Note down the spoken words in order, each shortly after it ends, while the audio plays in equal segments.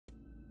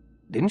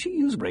Didn't you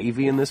use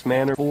gravy in this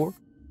manner before?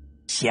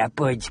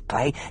 Shepherd's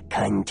pie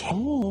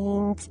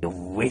contains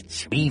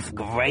rich beef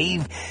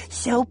gravy,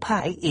 so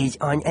pie is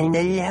on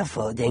another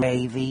level than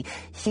gravy.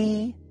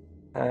 See?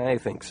 I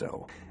think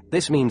so.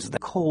 This means that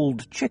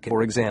cold chicken,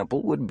 for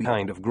example, would be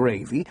kind of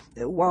gravy,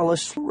 while a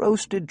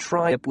roasted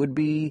tripe would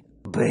be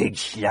big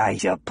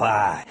slice of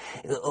pie.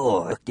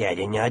 Or, that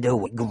another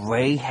way,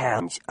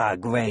 greyhounds are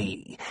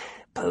gray.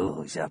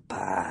 Pools of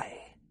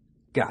pie.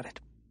 Got it.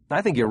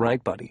 I think you're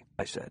right, buddy,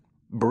 I said.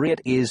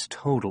 Brit is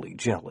totally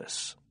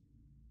jealous.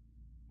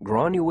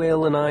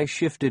 Granuaile and I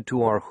shifted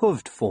to our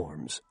hoofed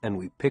forms, and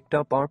we picked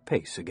up our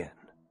pace again.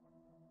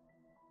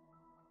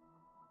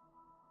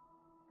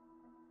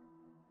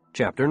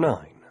 Chapter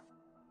 9.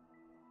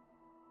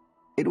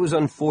 It was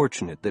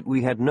unfortunate that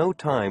we had no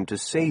time to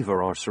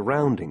savor our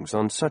surroundings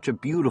on such a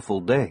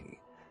beautiful day.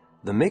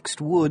 The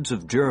mixed woods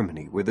of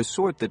Germany were the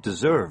sort that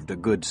deserved a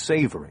good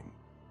savoring.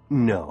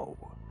 No.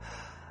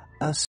 A